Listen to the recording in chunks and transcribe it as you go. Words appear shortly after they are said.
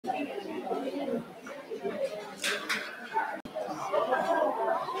Good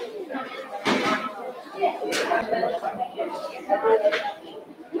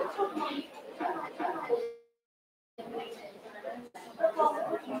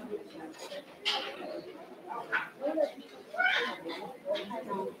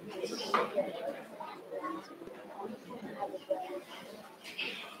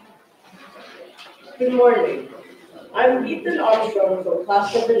morning. I'm Ethan Armstrong from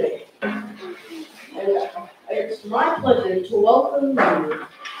Class 7A, and it's my pleasure to welcome you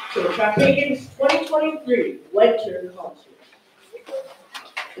to Traphagen's 2023 Winter Concert.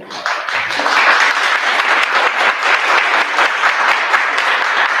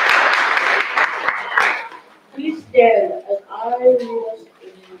 Please stand as I lead us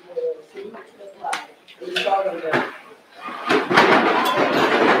in the salute to the flag in the song of the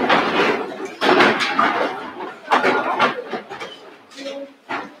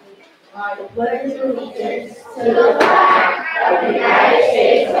I pledge allegiance to the flag of the United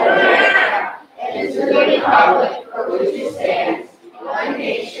States of America and to the republic for which it stands, one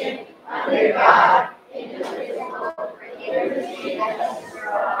nation, under God, indivisible, with liberty and justice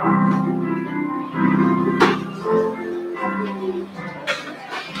for all.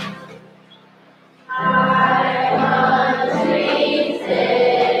 I was raised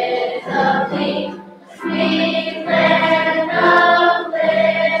of thee, sweet land of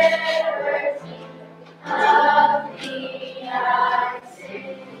liberty, of thee I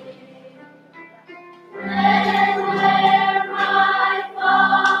sing. Land where my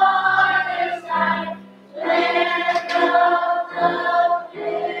fathers died, land of the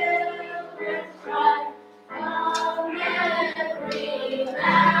pilgrims tribe, from every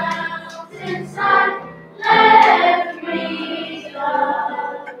mountainside, let me the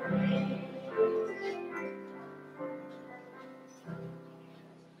ring.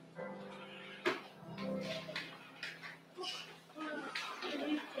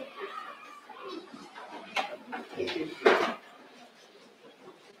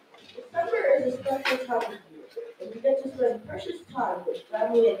 December is a special time of year, and we get to spend precious time with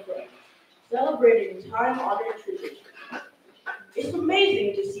family and friends, celebrating time-honored traditions. It's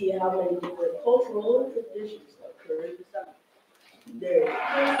amazing to see how many different cultural traditions occur in December. There's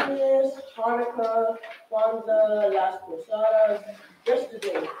Christmas, Hanukkah, Kwanzaa, Las Posadas, just to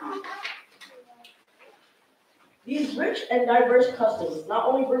name a few. These rich and diverse customs not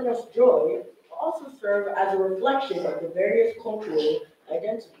only bring us joy, but also serve as a reflection of the various cultural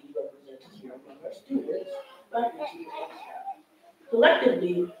identities represented here among our students, faculty, and staff.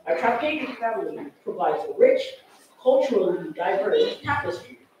 Collectively, our Traphagen family provides a rich, culturally diverse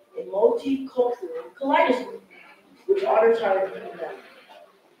tapestry, a multicultural kaleidoscope, which honors our humanity.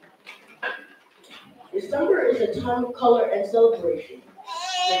 December is a time of color and celebration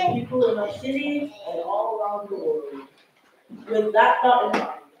for people in our city and all around the world. With that thought in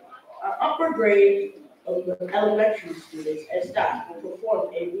mind, our upper grade of elementary students and staff will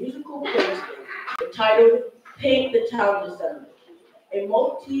perform a musical playlist entitled Paint the Town December, a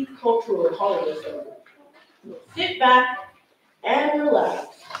multicultural holiday celebration. Sit back and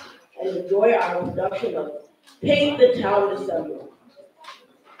relax and enjoy our production of Paint the Town December.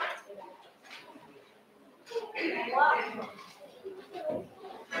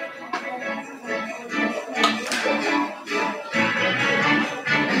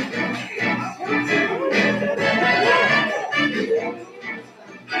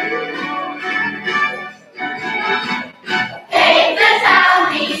 Paint the town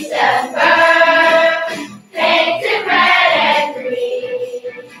December, paint it red and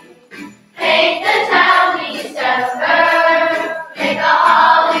green. Paint the town December, make a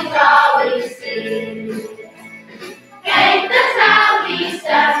holly jolly scene. Paint the town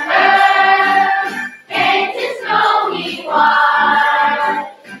December, paint it snowy white.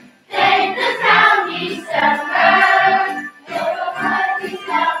 Paint the town December, make a bright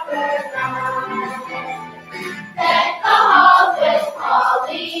December night. Deck the halls with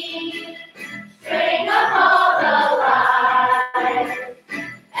holly, string up all the lights.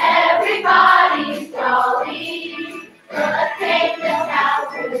 Everybody's jolly, so let's paint the town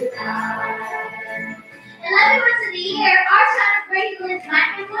tonight. 11 months of the year, our side of Franklin is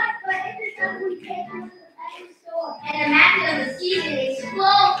black and white, but every summer we take them to the fashion store. And the magic of the season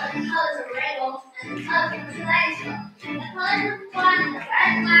explodes when the colors are rainbow and the colors of the kaleidoscope. The colors of the fun and the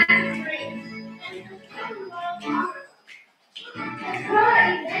red, black, and green. And the colors of that's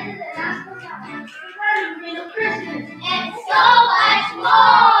right, and the last one out. The real Christmas and so much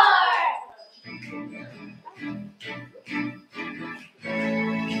more.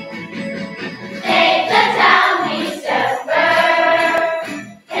 Paint the town December,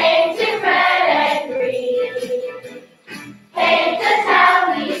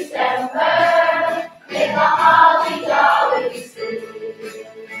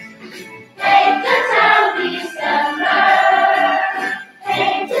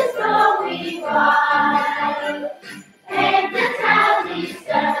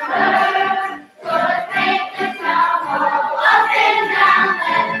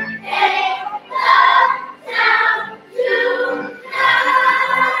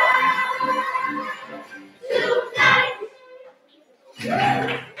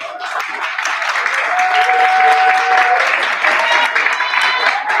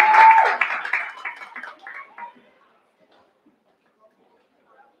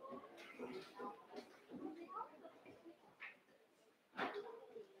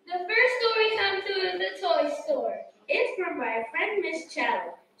 Miss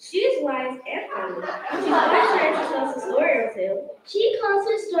Challenge. She's wise and funny. She's always trying to tell us a story or two. She calls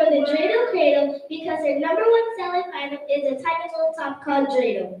her store the Dreidel Cradle because her number one selling item is a tiny little top called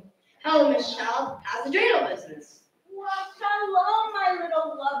Dreidel. Hello, Miss Child. How's the Dreidel business? Well, hello, my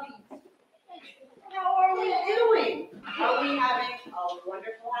little lovies. How are we doing? Are we having a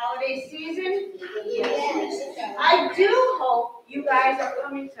wonderful holiday season? Yes. I do hope you guys are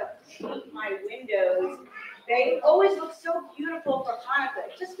coming to paint my windows. They always look so beautiful for Hanukkah.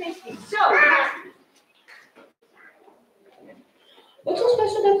 It just makes me so happy. What's so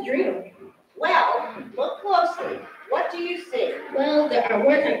special about the Dreidel? Well, look closely. What do you see? Well, there are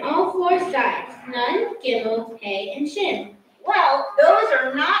words on all four sides. Nun, Gimel, Hey, and Shin. Well, those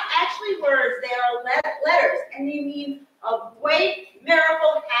are not actually words. They are letters, and they mean a great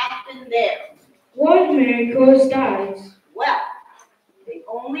miracle happened there. What miracle dies? Well, they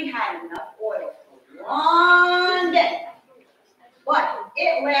only had enough oil for 1 day, but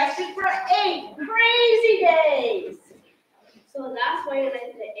it lasted for 8 crazy days. So that's why you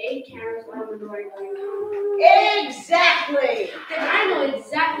like the 8 cameras on the door. Exactly. Then I know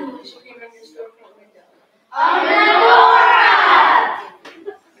exactly what should be on your storefront window. A menorah!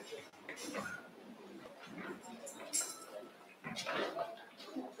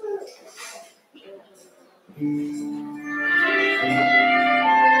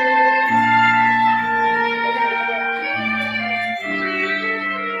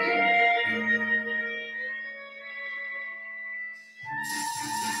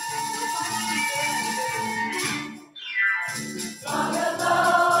 Long ago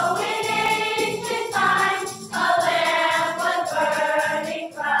in ancient times, a lamp was burning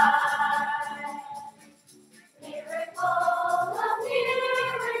bright. Miracle of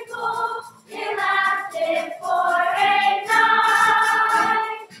miracles, it lasted for a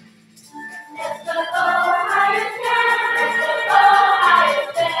night. Let's go higher, let's go higher,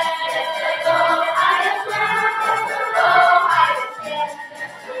 let's go higher, let's go higher,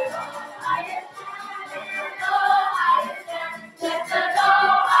 let's go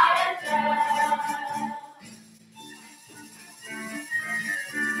higher.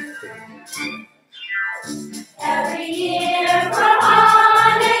 Every year for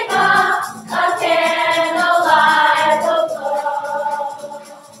Hanukkah, a candlelight will glow.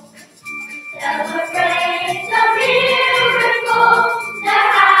 Celebrate the miracle that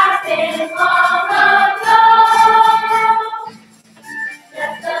happened long ago.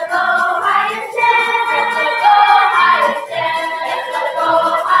 Let's go higher, let's go higher, let's go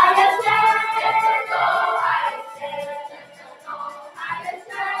higher, let's go higher, let's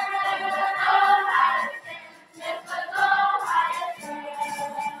go higher, let's go higher.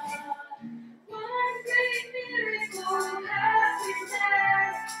 One great miracle happened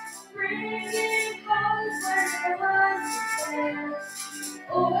there, bringing hope where there was despair.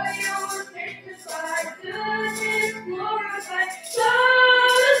 Oil sanctified, goodness glorified, so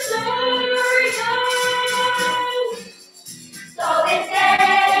the story goes. So this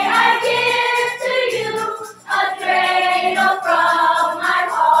day I give to you a cradle from my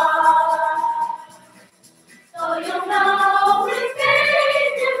heart. So you'll know with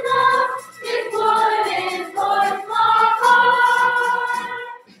faith and love, this Lord is Lord's my heart.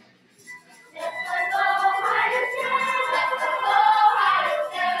 Let's go higher, let's go higher,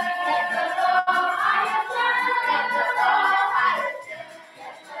 let's go higher, let's go higher, let's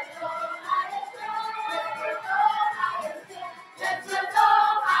go higher, let's go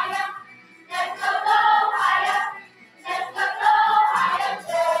higher, let's go higher, let's go higher.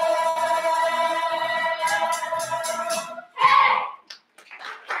 Hey!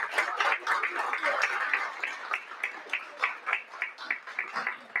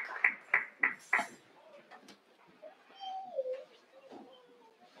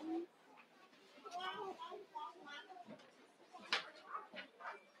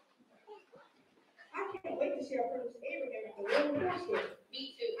 I can't wait to share Princess Abraham at the little basket. Me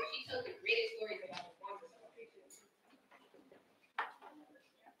too. She tells the greatest stories about the Wanda celebration.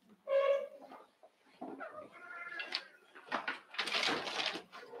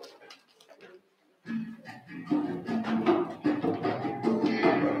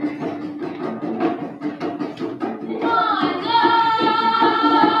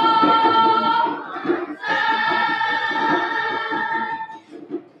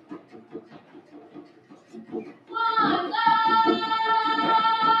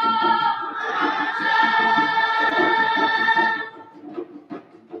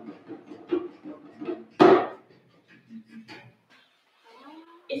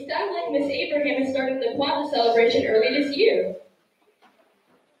 It sounds like Miss Abraham is starting the Kwanzaa celebration early this year.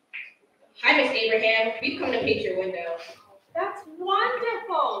 Hi, Miss Abraham. We've come to paint your window. That's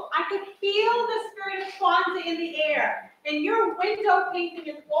Wonderful. I could feel the spirit of Kwanzaa in the air. And your window painting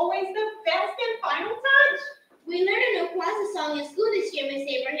is always the best and final touch. We learned a new Kwanzaa song in school this year, Miss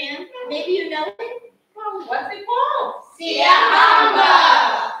Abraham. Maybe you know it? Well, what's it called? Siyahamba!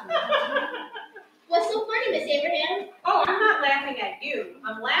 What's so funny, Miss Abraham? Oh, I'm not laughing at you.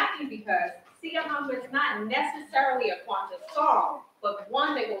 I'm laughing because Siyahamba is not necessarily a Kwanzaa song, but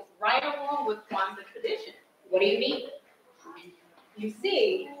one that goes right along with Kwanzaa tradition. What do you mean? You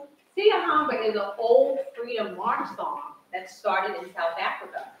see, Siyahamba is an old freedom march song that started in South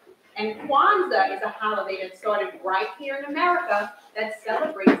Africa. And Kwanzaa is a holiday that started right here in America that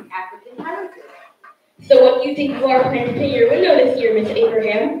celebrates African heritage. So what do you think you are planning to paint your window this year, Miss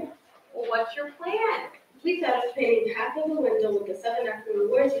Abraham? Well, what's your plan? We thought of painting half of the window with the 7 African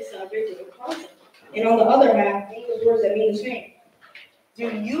words we celebrate during Kwanzaa, and on the other half, English words that mean the same. Do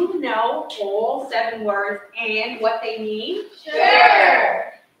you know all 7 words and what they mean?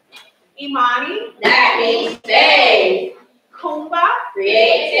 Sure. Imani, That means faith, Kumba,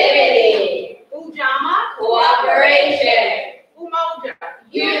 creativity, Ujama, cooperation, Umoja,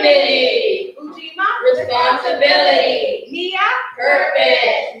 unity, Ujima, responsibility, Nia,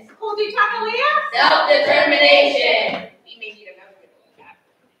 purpose, Kujitakalia. self-determination. We may need another one of that.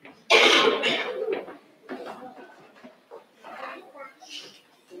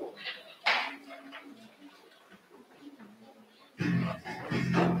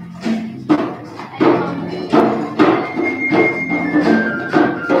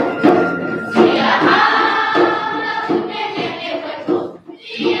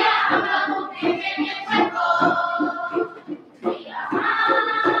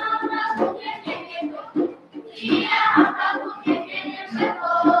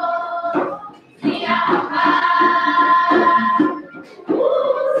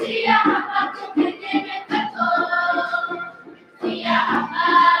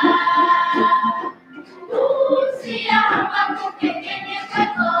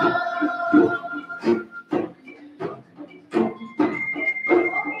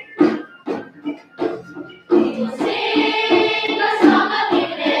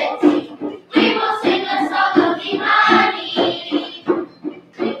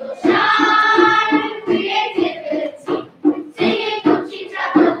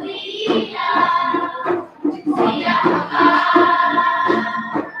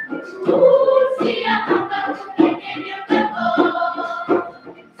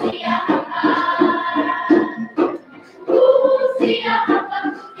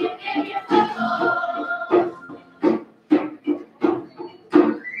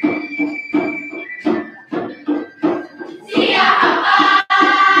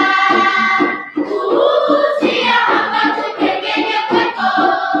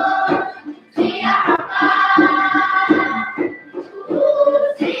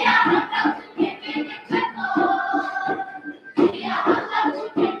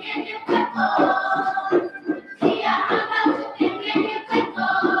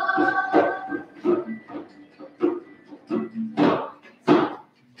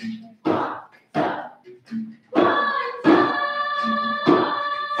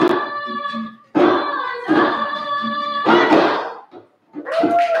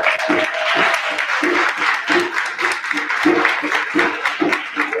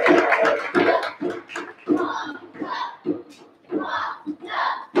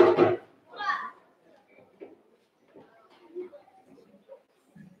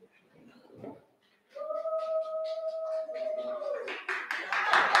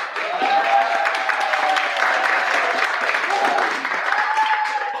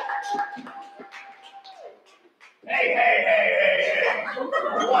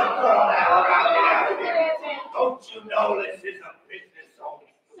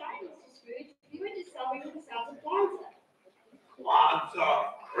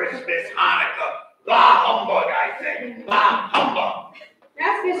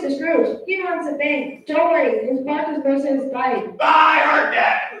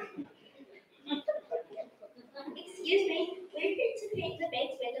 Excuse me, we're here to paint the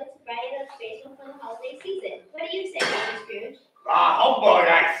bank's window to brighten up space for the holiday season. What do you say, Mr. Scrooge? Bah humbug,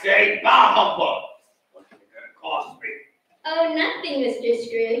 I say, bah humbug. What's it gonna cost me? Oh, nothing, Mr.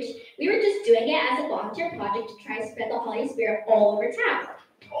 Scrooge. We were just doing it as a volunteer project to try to spread the holiday spirit all over town.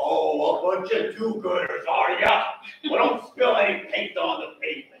 Oh, a bunch of do-gooders, are ya? Well, don't spill any paint on the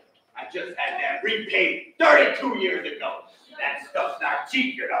pavement. I just had that repainted 32 years ago. That stuff's not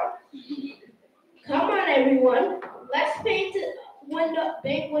cheap, you know. Come on, everyone. Let's paint the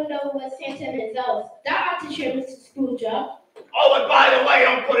big window with Santa and his elves. That ought to cheer Mr. Scrooge up. Oh, and by the way,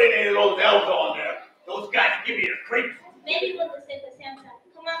 don't put any of those elves on there. Those guys give me the creeps. Maybe we'll just sit for Santa.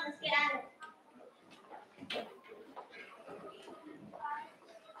 Come on, let's get at it.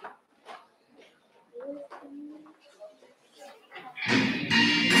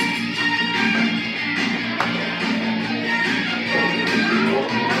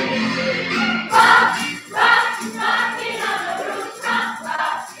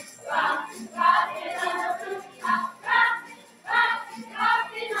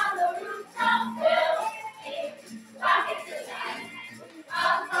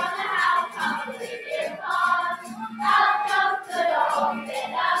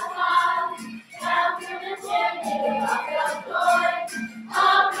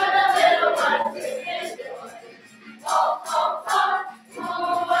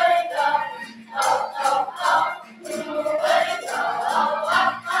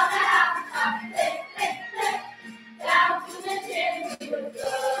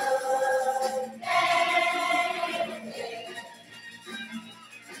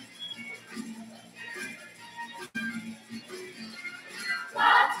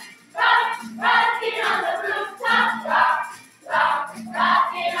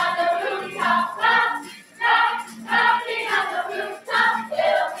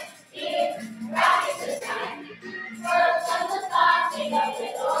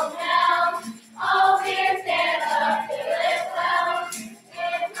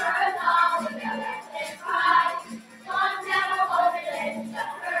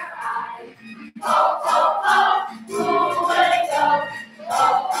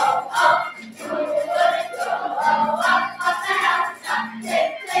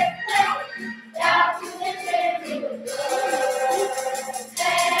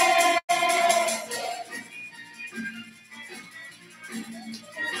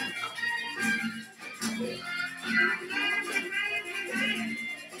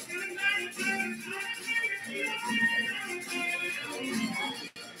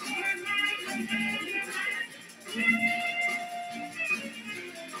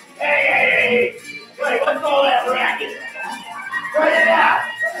 Hey! Wait, what's all that racket? Bring it out!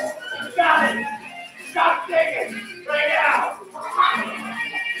 Stop it! Stop digging! Bring it out!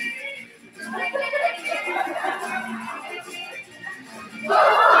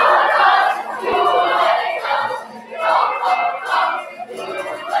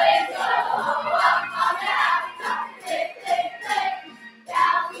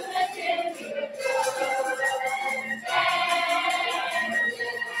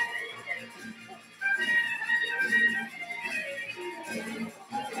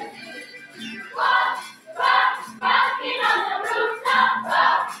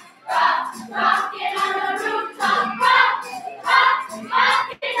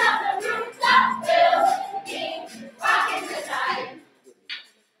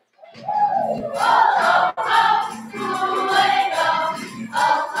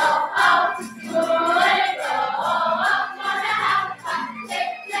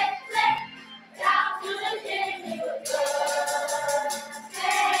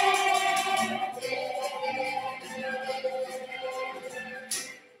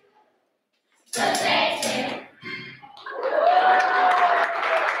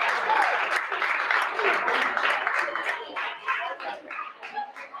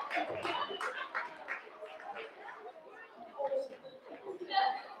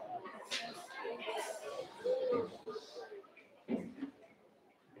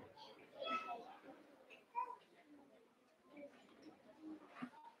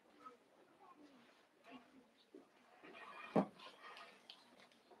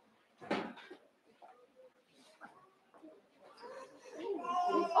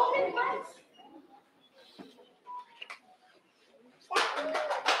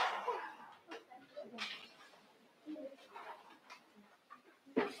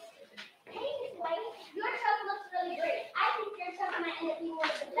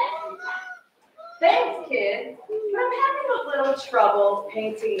 Thanks, kid. But I'm having a little trouble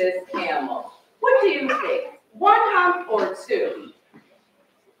painting this camel. What do you think? One hump or two?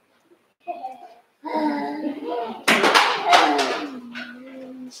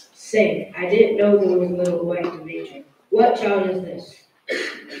 Say, I didn't know there was a little boy at the major. What child is this?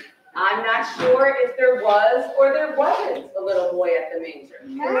 I'm not sure if there was or there wasn't a little boy at the manger.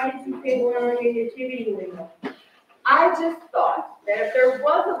 Why did you pay one on your TV window? I just thought that if there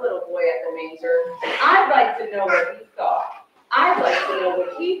was a little boy at the manger, I'd like to know what he thought. I'd like to know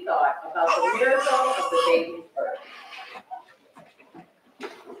what he thought about the miracle of the baby's birth.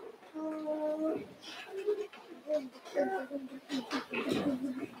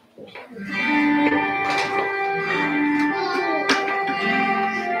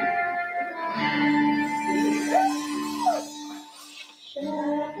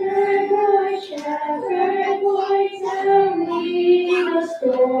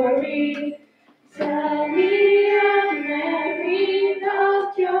 story. Tell me of Mary,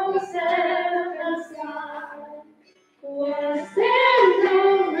 of Joseph, the son. Was there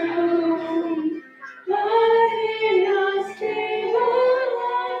no room, but in a stable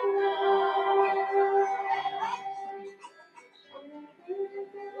of love?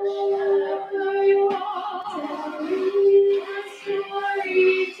 Wherever you are, tell me a story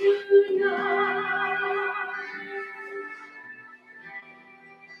tonight.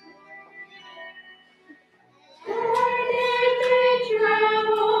 Why did they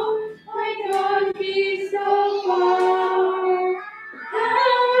travel? Why don't be so far?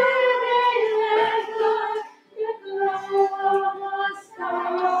 How did they left the glow of a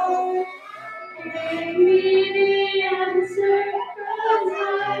star? Give me the answer, 'cause I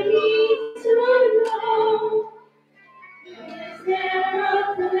need to know. Is there a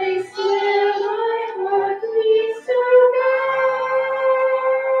place where my heart needs to go?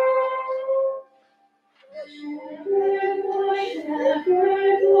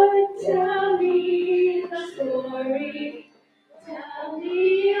 Shepherd boy, tell me the story. Tell me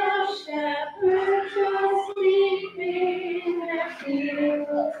of shepherds just sleeping in their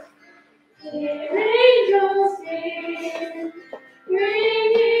fields. Hear angels sing,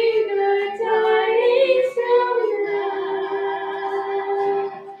 bringing good tidings to man.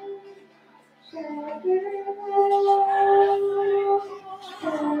 Shepherd boy,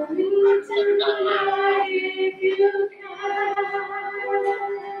 tell me tonight if you can.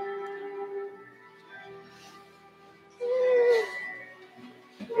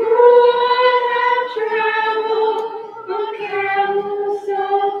 Would have traveled on camels so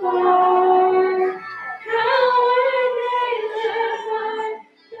far. How would they live by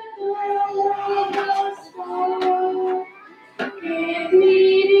the glow of a star? Give me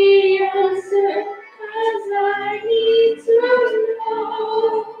the answer, 'cause I need to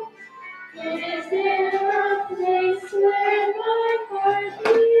know. Is there a place where my heart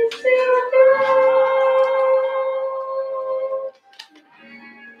needs to go?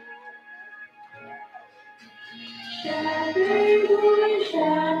 Shepherd boy,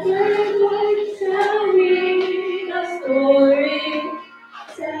 tell me the story.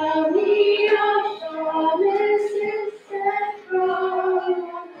 Tell me of promises set from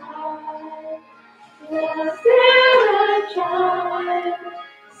on high. Was there a child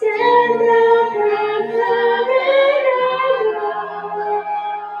sent down from heaven above?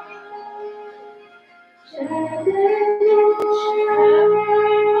 Shepherd boy,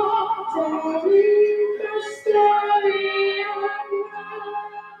 tell me the story of love.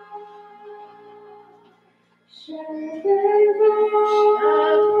 Shepherd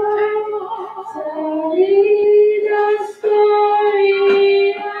boy, tell me the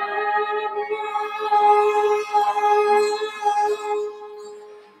story of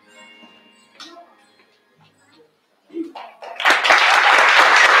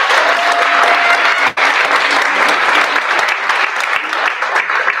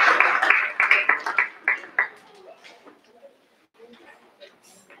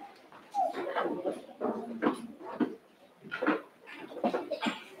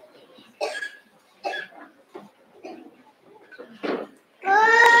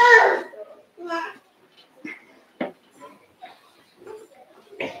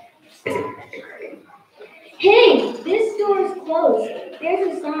Hey, this door is closed.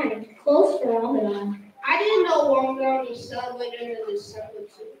 There's a sign, closed for Ramadan. I didn't know Ramadan was celebrated in December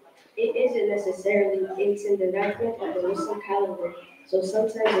too. It isn't necessarily. It's in the enactment of the Muslim calendar, so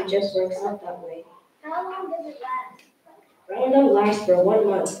sometimes it just works out that way. How long does it last? Ramadan lasts for 1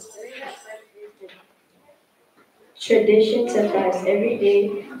 month. Tradition to fast every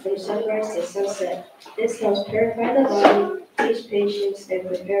day from sunrise to sunset. This helps purify the body, teach patience, and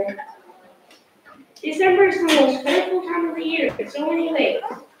prepare. December is the most wonderful time of the year in so many ways.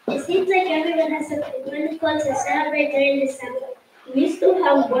 It seems like everyone has something wonderful to celebrate during December. We still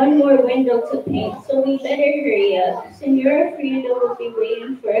have one more window to paint, so we better hurry up. Senora Frida will be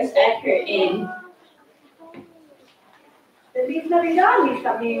waiting for us at her inn. Feliz Navidad, mis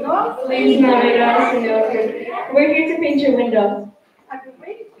amigos. Feliz Navidad, Senora. We're here to paint your window. I've been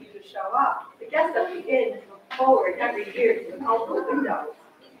waiting for you to show up. The guests at the inn come forward every year to help the window.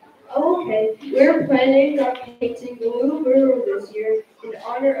 Okay, we're planning on painting the little girl this year in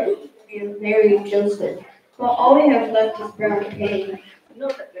honor of Mary and Joseph. But all we have left is brown paint. No,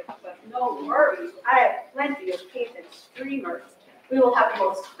 but no worries. I have plenty of paint and streamers. We will have the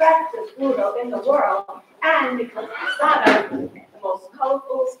most fastest meadow in the world, and because of the sun, the most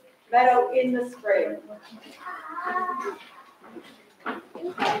colorful meadow in the spring.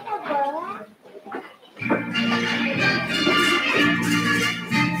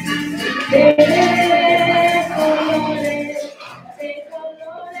 de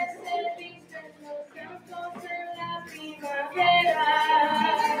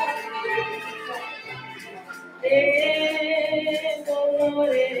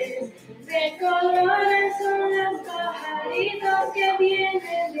colores son los pajaritos que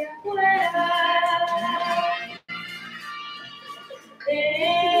vienen de afuera.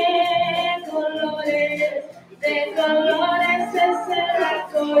 De colores es el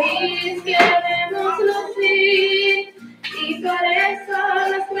arcoíris que debemos lucir, y por eso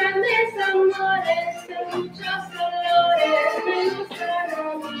los grandes amores de muchos colores me gustan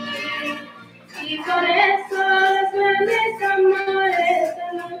a mí. Y por eso los grandes amores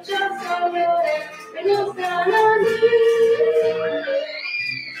de muchos colores me gustan a mí.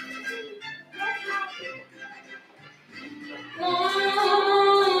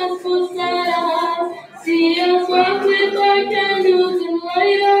 Las posadas, see us rock with our candles and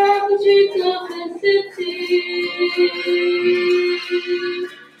light up the streets of the city.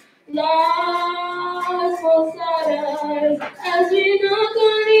 Las posadas, as we knock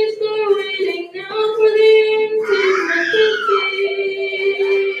on each door, waiting now for the intimacy.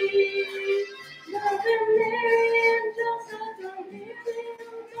 Love and Mary and Joseph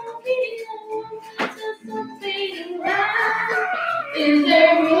are just a fading light. Is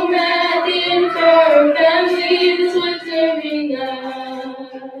there room at the inn for our family this wintry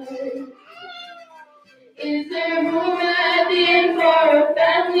night? Is there room at the inn for our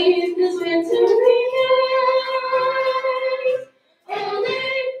families this wintry night? Only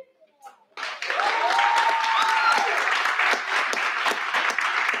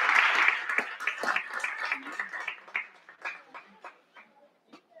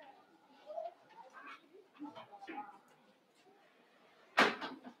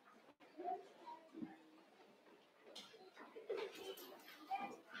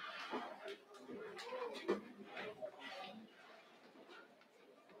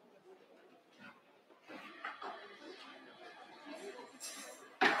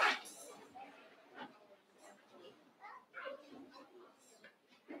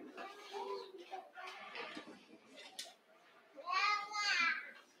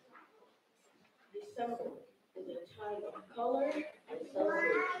December is a time of color and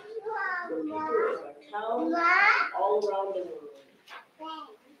celebration for people in our town and all around the world.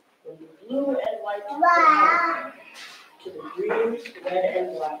 From the blue and white of Hawaii to the green, red,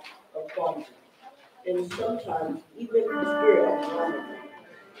 and black of Guam, and sometimes even the spirit of Hawaii.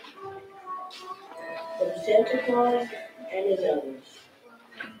 From Santa Claus and his elves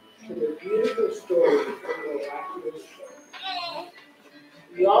to the beautiful story of the miraculous show.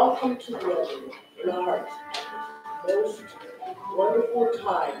 We all come together in our hearts at this most wonderful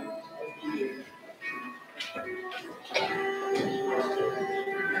time of the year.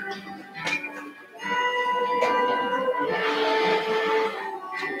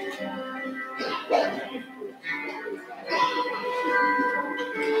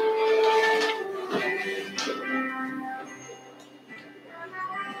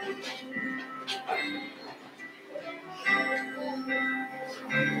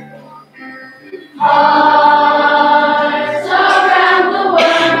 Hearts around the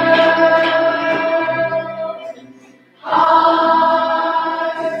world.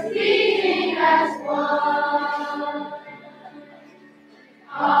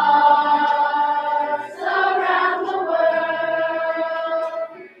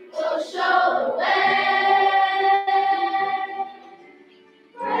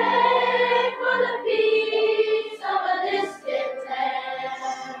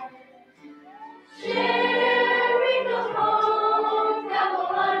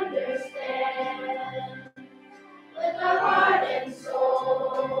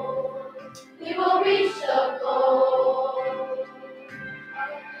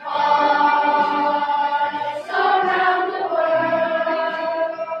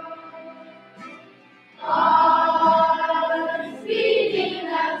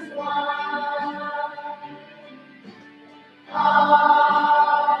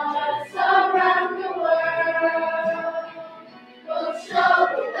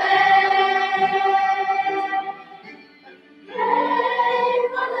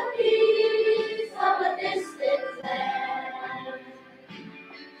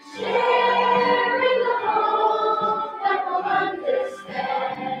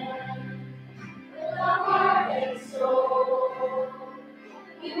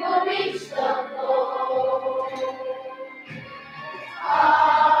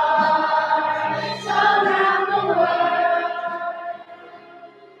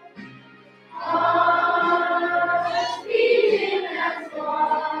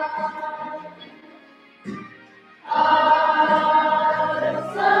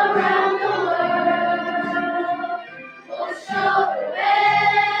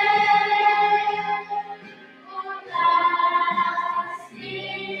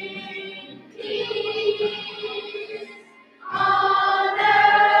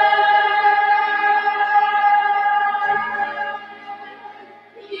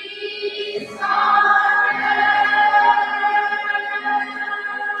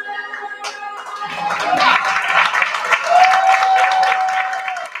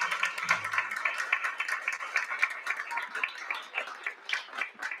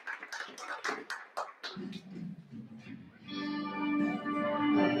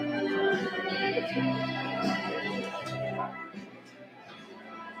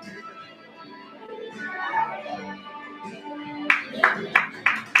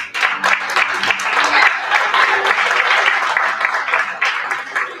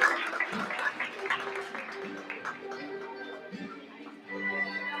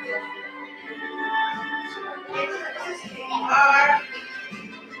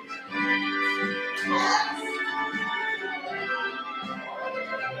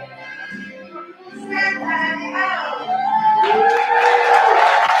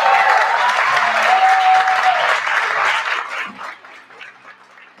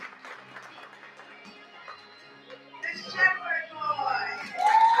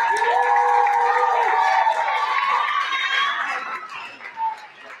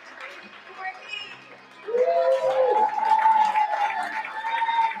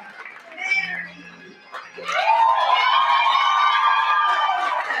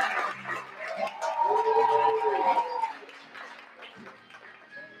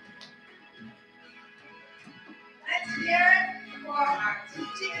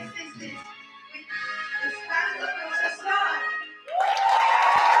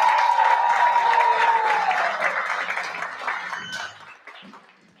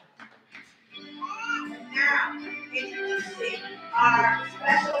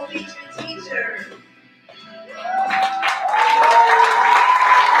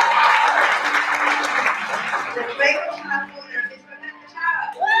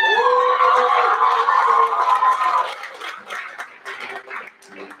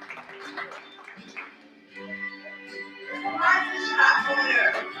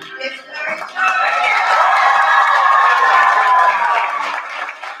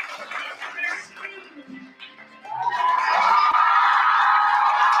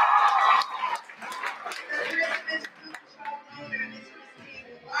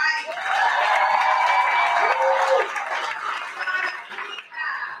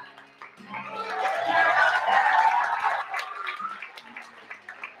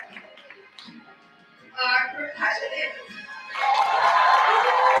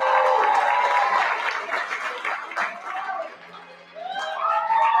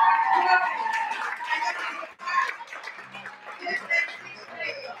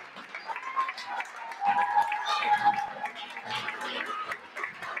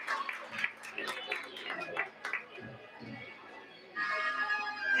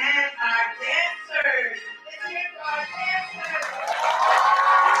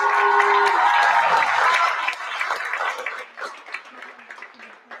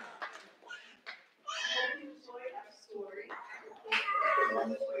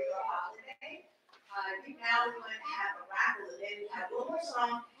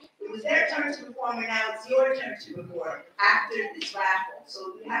 song. It was their turn to perform, and now it's your turn to perform after this raffle.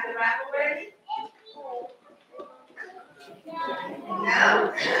 So we have the raffle ready?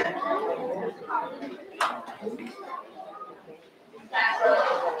 No?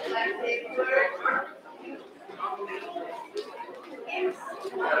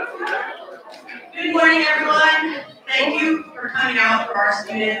 Good morning, everyone. Thank you for coming out for our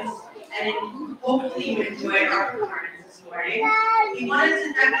students, and hopefully you enjoyed our performance this morning. We wanted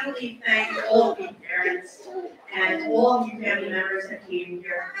to definitely thank all of you parents and all of you family members that came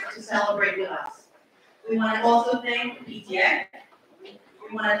here to celebrate with us. We want to also thank the PTA. We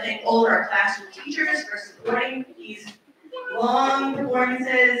want to thank all of our classroom teachers for supporting these long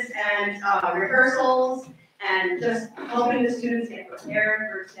performances and rehearsals and just helping the students get prepared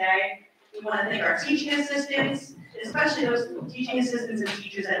for today. We want to thank our teaching assistants, especially those teaching assistants and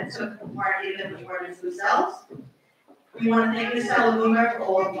teachers that took part in the performance themselves. We want to thank Ms. Salamuma for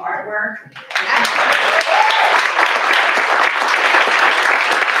all of the artwork.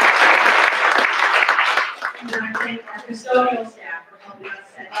 We want to thank our custodial staff for helping us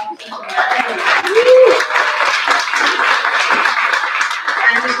set up such a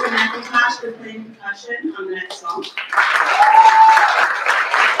and Mr. McIntosh for playing percussion on the next song.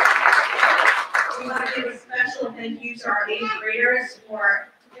 We want to give a special thank you to our 8th graders for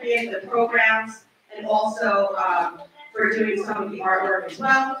creating the programs and also for doing some of the artwork as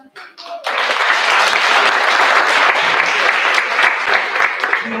well.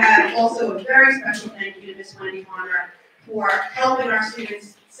 We have also a very special thank you to Ms. Wendy Honor for helping our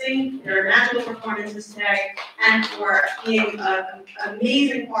students sing their magical performances today and for being an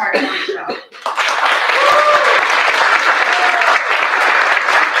amazing part of the show.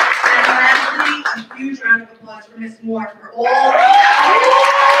 And lastly, a huge round of applause for Ms. Moore for all the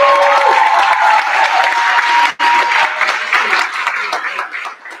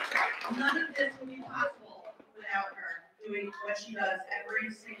None of this would be possible without her doing what she does every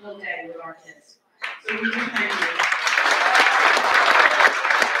single day with our kids. So we do thank you.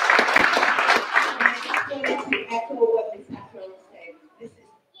 To echo what Ms. Catherine was saying, this is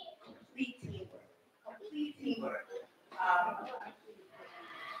complete teamwork.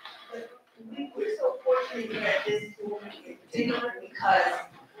 But we're so fortunate here at this school in particular because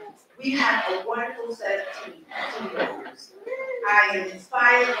we have a wonderful set of team members. I am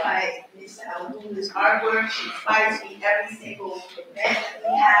inspired by Ms. Alumu's artwork. She inspires me every single event that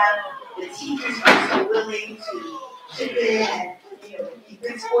we have. The teachers are so willing to chip in and be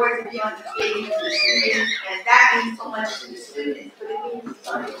good sports and be on the stage for the students, and that means so much to the students, but it means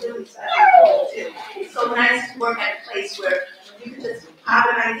something really special too. It's so nice to work at a place where you can just pop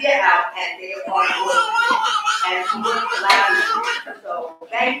an idea out and they are on board and to work collaboratively. So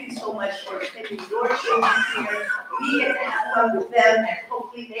thank you so much for taking your children here. We get to have fun with them, and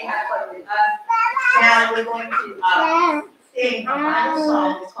hopefully they have fun with us. Now we're going to sing a final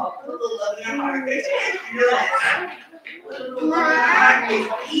song. It's called Put a Little Love in Your Heart. You know that. Put a Little Love in Your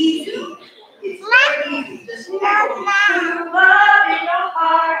Heart is easy. It's very easy. Just put love in your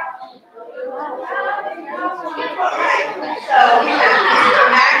heart. All right. So we have Mr.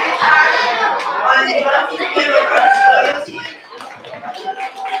 McIntosh on the Multicutural team.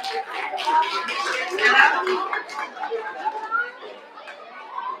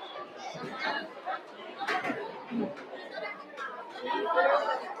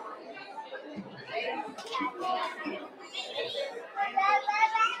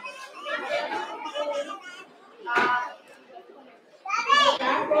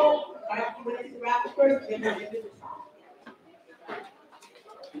 First,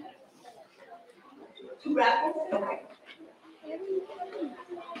 two raffles? Okay.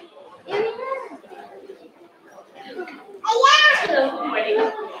 Hello, good morning.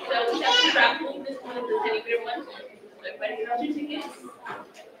 So we have two raffles. This one is the teddy bear one. So everybody got your tickets.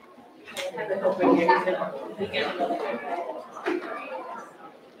 I have it over here. So we get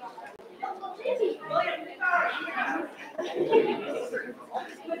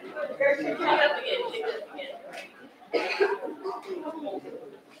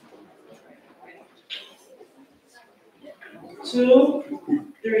Two,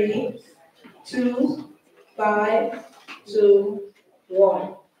 3, 2, 5, 2,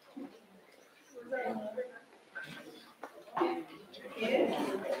 1.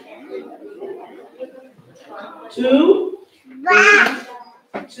 Two,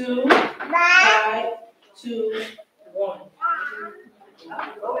 3, 2, 5, 2, 1.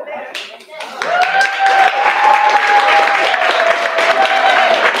 Over there.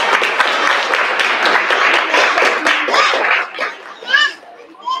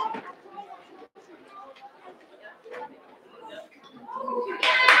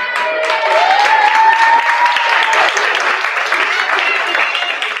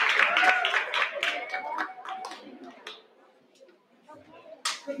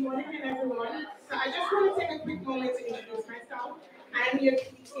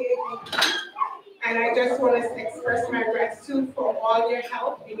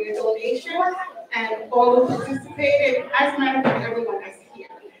 participation and all who participated, as a matter of fact, everyone that's here.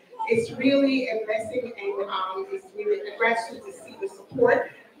 It's really a blessing and it's really a gratitude to see the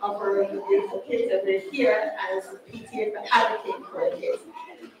support of our beautiful kids that we're here as PTA to advocate for our kids.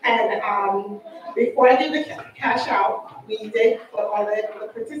 And before I do the cash out, we did for all the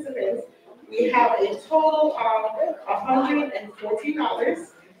participants, we have a total of $114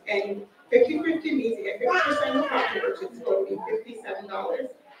 and 50-50 means you get 50% of profit, which is going to be $57.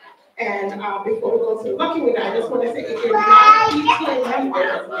 And before we go to the lucky winner, I just want to say if you're not a PTA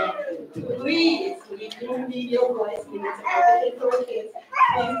member, please, we do need your voice. We need to advocate for our kids.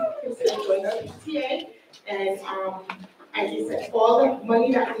 Please consider joining our PTA. And as you said, all the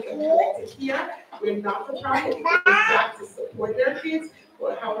money that we have collected here, we're not for profit. It goes back to support their kids.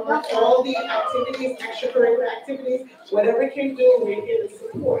 Or however, all the activities, extracurricular activities, whatever we can do, we're here to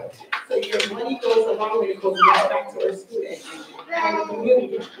support. So your money goes a long way, it goes right back to our students and the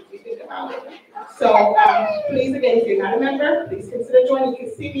community, if you think about it. So please, again, if you're not a member, please consider joining. You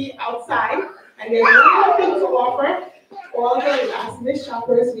can see me outside, and there's one more thing to offer. All the last minute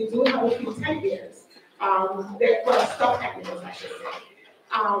shoppers, we do have a few teddy bears. They're stuffed animals, I should say.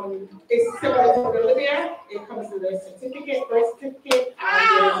 It's similar to Build a Bear. It comes with a certificate, birth certificate,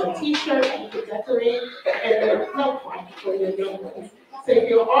 there's a t-shirt that you can decorate, and a club card for your young ones. So if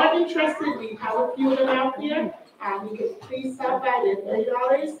you are interested, we have a few of them out there. You can please stop by, they're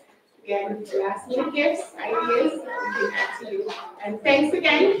 $30. Again, last minute gifts, ideas, we can add to you. And thanks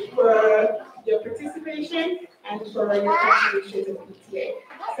again for your participation and for your contribution to the PTA.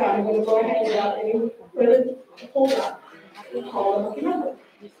 So I'm going to go ahead without any further hold up. We'll call the lucky number.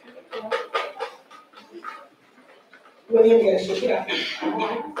 William, you gotta shake it up.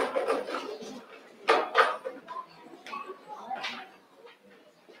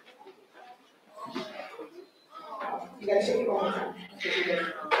 You gotta shake it one more time.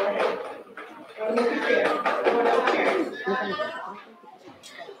 Go ahead. Don't make it fair. Don't make it fair.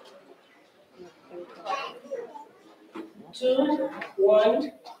 2,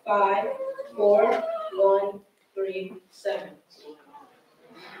 1, 5, 4, 1, 3, 7.